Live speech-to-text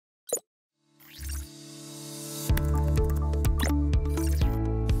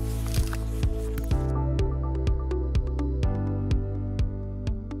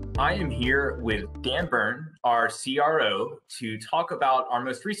I am here with Dan Byrne, our CRO, to talk about our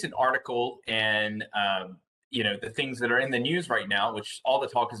most recent article and the things that are in the news right now, which all the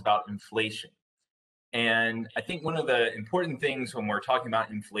talk is about inflation. And I think one of the important things when we're talking about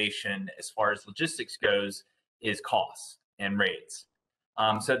inflation, as far as logistics goes, is costs and rates.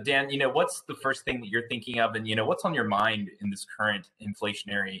 So Dan, what's the first thing that you're thinking of, and what's on your mind in this current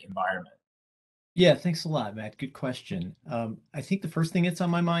inflationary environment? Yeah, thanks a lot, Matt. Good question. I think the first thing that's on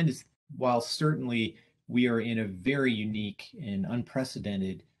my mind is while certainly we are in a very unique and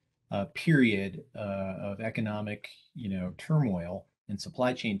unprecedented period of economic, turmoil and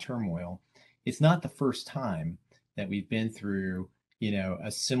supply chain turmoil, it's not the first time that we've been through,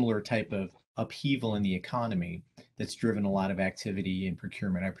 a similar type of upheaval in the economy that's driven a lot of activity in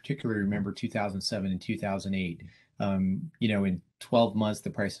procurement. I particularly remember 2007 and 2008. In 12 months, the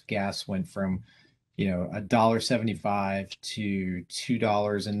price of gas went from $1.75 to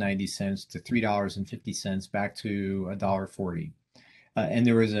 $2.90 to $3.50 back to $1.40. And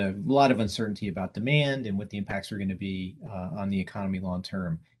there was a lot of uncertainty about demand and what the impacts are going to be on the economy long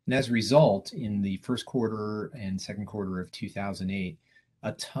term. And as a result, in the first quarter and second quarter of 2008,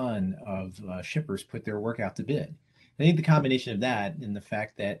 a ton of shippers put their work out to bid. I think the combination of that and the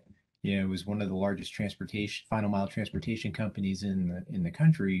fact that it was one of the largest final mile transportation companies in the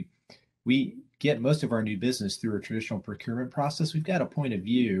country, we get most of our new business through a traditional procurement process. We've got a point of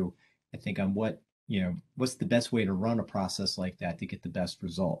view, I think, on what's the best way to run a process like that to get the best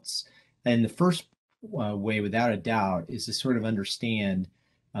results. And the first way, without a doubt, is to sort of understand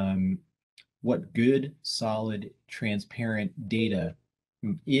what good, solid, transparent data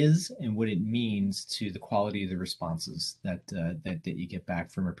is and what it means to the quality of the responses that you get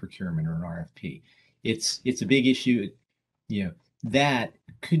back from a procurement or an RFP. It's a big issue. That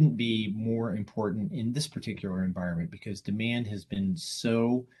couldn't be more important in this particular environment because demand has been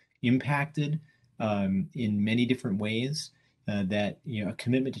so impacted in many different ways that a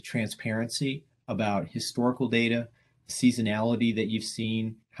commitment to transparency about historical data, seasonality that you've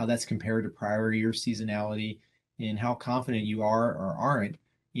seen, how that's compared to prior year seasonality, and how confident you are or aren't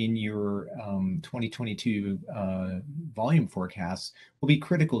in your 2022 volume forecasts will be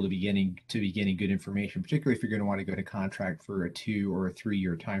critical to be getting good information, particularly if you're going to want to go to contract for a 2 or a 3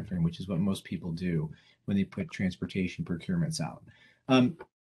 year time frame, which is what most people do when they put transportation procurements out. I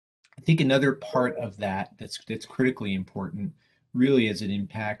think another part of that's critically important, really, as it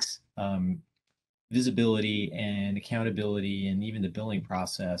impacts visibility and accountability and even the billing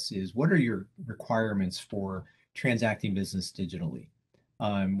process, is what are your requirements for transacting business digitally?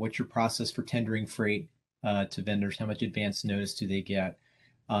 What's your process for tendering freight to vendors? How much advance notice do they get?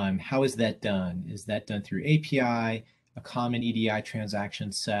 How is that done? Is that done through API, a common EDI transaction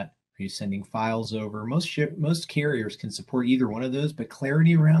set? Are you sending files over? Most carriers can support either one of those, but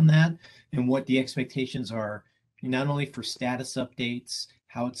clarity around that and what the expectations are, not only for status updates,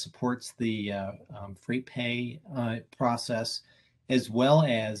 how it supports the freight pay process, as well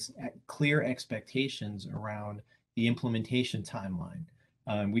as clear expectations around the implementation timeline.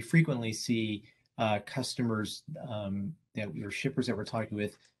 We frequently see customers or shippers that we're talking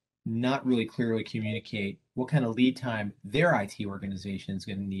with not really clearly communicate what kind of lead time their IT organization is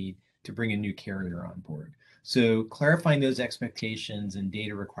going to need to bring a new carrier on board. So clarifying those expectations and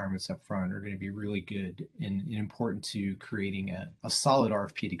data requirements up front are going to be really good and important to creating a solid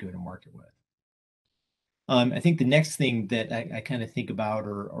RFP to go to market with. I think the next thing that I kind of think about,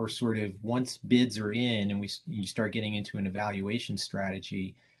 or sort of once bids are in and you start getting into an evaluation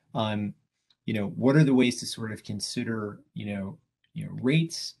strategy, what are the ways to sort of consider,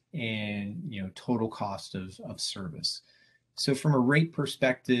 rates and, total cost of service. So from a rate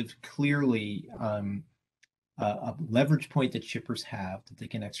perspective, clearly, a leverage point that shippers have that they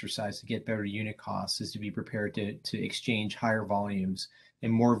can exercise to get better unit costs is to be prepared to exchange higher volumes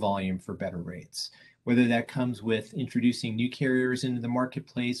and more volume for better rates. Whether that comes with introducing new carriers into the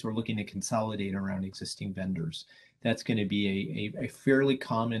marketplace or looking to consolidate around existing vendors. That's going to be a fairly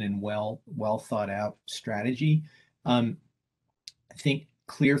common and well thought out strategy. I think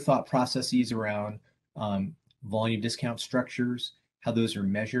clear thought processes around volume discount structures, how those are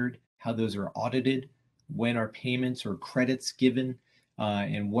measured, how those are audited, when are payments or credits given,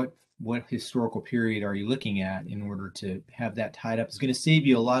 and what historical period are you looking at in order to have that tied up. It's going to save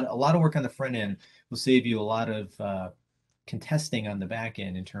you a lot of work on the front end. Will save you a lot of contesting on the back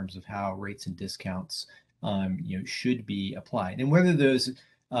end in terms of how rates and discounts should be applied, and whether those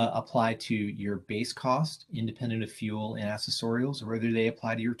apply to your base cost independent of fuel and accessorials, or whether they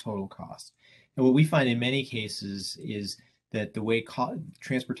apply to your total cost. And what we find in many cases is that the way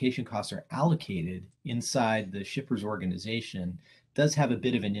transportation costs are allocated inside the shipper's organization does have a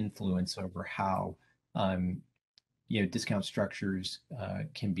bit of an influence over how discount structures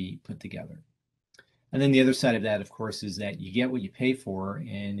can be put together. And then the other side of that, of course, is that you get what you pay for,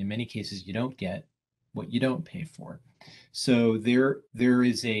 and in many cases, you don't get what you don't pay for. So there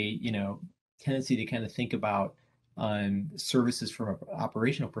is a tendency to kind of think about services from an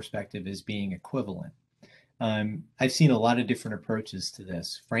operational perspective as being equivalent. I've seen a lot of different approaches to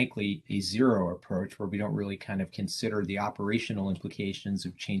this. Frankly, a zero approach where we don't really kind of consider the operational implications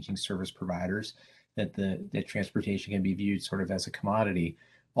of changing service providers, that transportation can be viewed sort of as a commodity,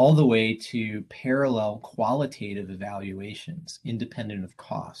 all the way to parallel qualitative evaluations independent of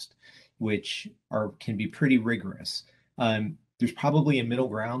cost, which can be pretty rigorous. There's probably a middle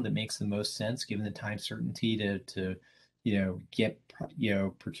ground that makes the most sense given the time certainty to get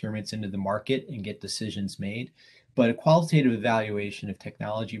procurements into the market and get decisions made. But a qualitative evaluation of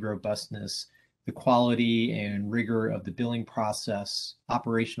technology robustness, the quality and rigor of the billing process,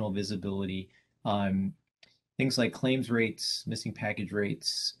 operational visibility, things like claims rates, missing package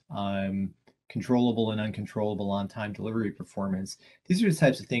rates, controllable and uncontrollable on-time delivery performance. These are the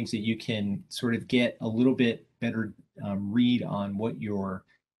types of things that you can sort of get a little bit better read on what your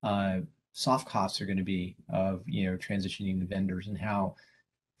soft costs are going to be of transitioning the vendors, and how,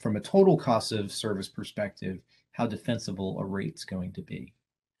 from a total cost of service perspective, how defensible a rate's going to be.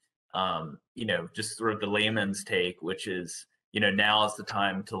 Just sort of the layman's take, which is, now is the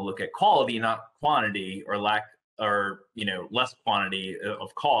time to look at quality, not quantity, or less quantity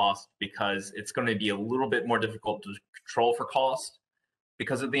of cost, because it's going to be a little bit more difficult to control for cost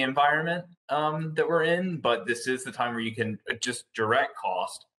because of the environment that we're in. But this is the time where you can just direct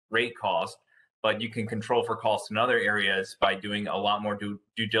cost, rate cost, but you can control for cost in other areas by doing a lot more due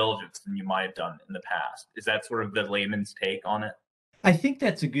diligence than you might have done in the past. Is that sort of the layman's take on it? I think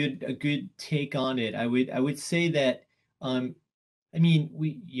that's a good take on it. I would say that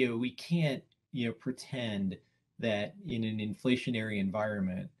we can't pretend that in an inflationary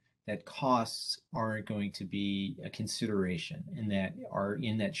environment that costs aren't going to be a consideration, and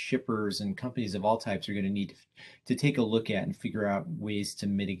that shippers and companies of all types are going to need to take a look at and figure out ways to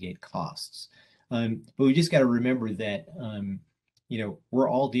mitigate costs. But we just got to remember that we're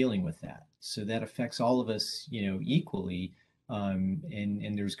all dealing with that, so that affects all of us equally.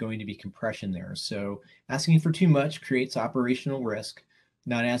 And there's going to be compression there. So asking for too much creates operational risk.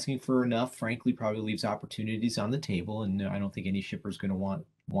 Not asking for enough, frankly, probably leaves opportunities on the table, and I don't think any shipper is going to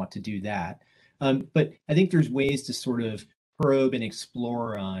want to do that. But I think there's ways to sort of probe and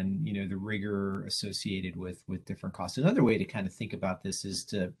explore on the rigor associated with different costs. Another way to kind of think about this is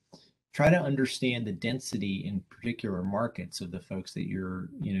to try to understand the density in particular markets of the folks that you're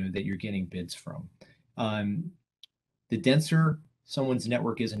getting bids from. The denser someone's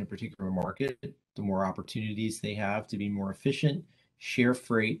network is in a particular market, the more opportunities they have to be more efficient, share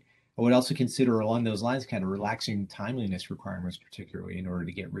freight. I would also consider along those lines kind of relaxing timeliness requirements, particularly in order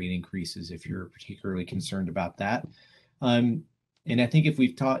to get rate increases if you're particularly concerned about that. And I think if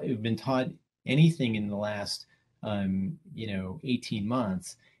we've been taught anything in the last 18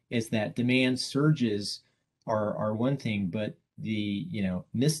 months, is that demand surges are one thing, but the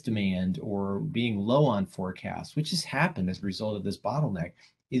missed demand or being low on forecast, which has happened as a result of this bottleneck,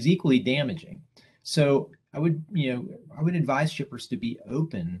 is equally damaging. So I would advise shippers to be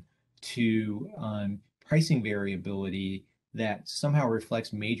open to pricing variability that somehow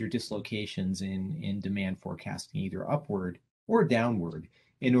reflects major dislocations in demand forecasting, either upward or downward,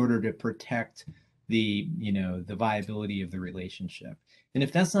 in order to protect the viability of the relationship. And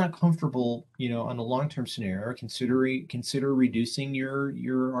if that's not comfortable, on a long-term scenario, consider reducing your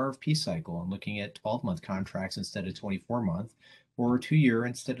RFP cycle and looking at 12-month contracts instead of 24-month, or 2-year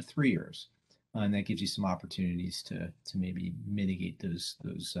instead of 3 years. And that gives you some opportunities to maybe mitigate those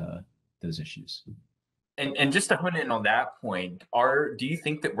issues. And just to hone in on that point, do you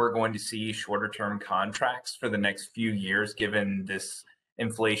think that we're going to see shorter term contracts for the next few years, given this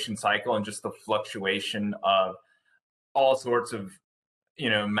inflation cycle and just the fluctuation of all sorts of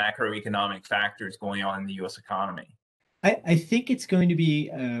macroeconomic factors going on in the U.S. economy? I think it's going to be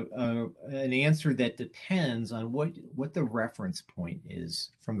an answer that depends on what the reference point is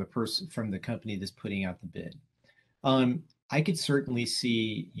from the company that's putting out the bid. I could certainly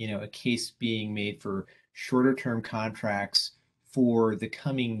see a case being made for shorter term contracts for the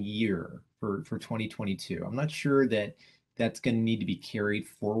coming year, for 2022. I'm not sure that that's going to need to be carried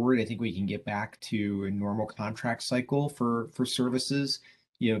forward. I think we can get back to a normal contract cycle for services,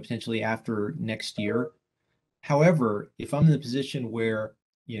 potentially after next year. However, if I'm in the position where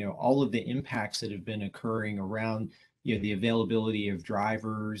all of the impacts that have been occurring around the availability of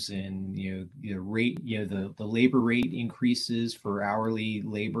drivers and rate, the labor rate increases for hourly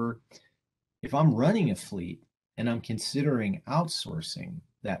labor. If I'm running a fleet and I'm considering outsourcing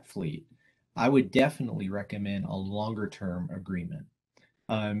that fleet, I would definitely recommend a longer term agreement.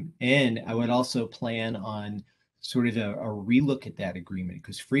 And I would also plan on sort of a relook at that agreement,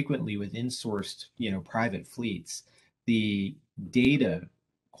 because frequently with insourced, private fleets, the data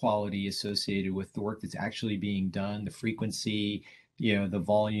quality associated with the work that's actually being done, the frequency, the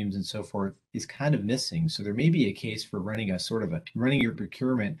volumes and so forth is kind of missing. So there may be a case for running your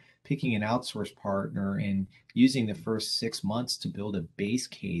procurement, picking an outsource partner and using the first 6 months to build a base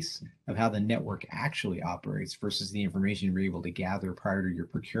case of how the network actually operates versus the information you're able to gather prior to your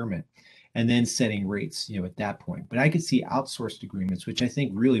procurement, and then setting rates, at that point. But I could see outsourced agreements, which I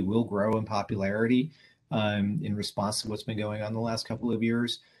think really will grow in popularity in response to what's been going on the last couple of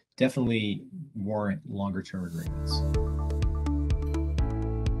years, definitely warrant longer term agreements.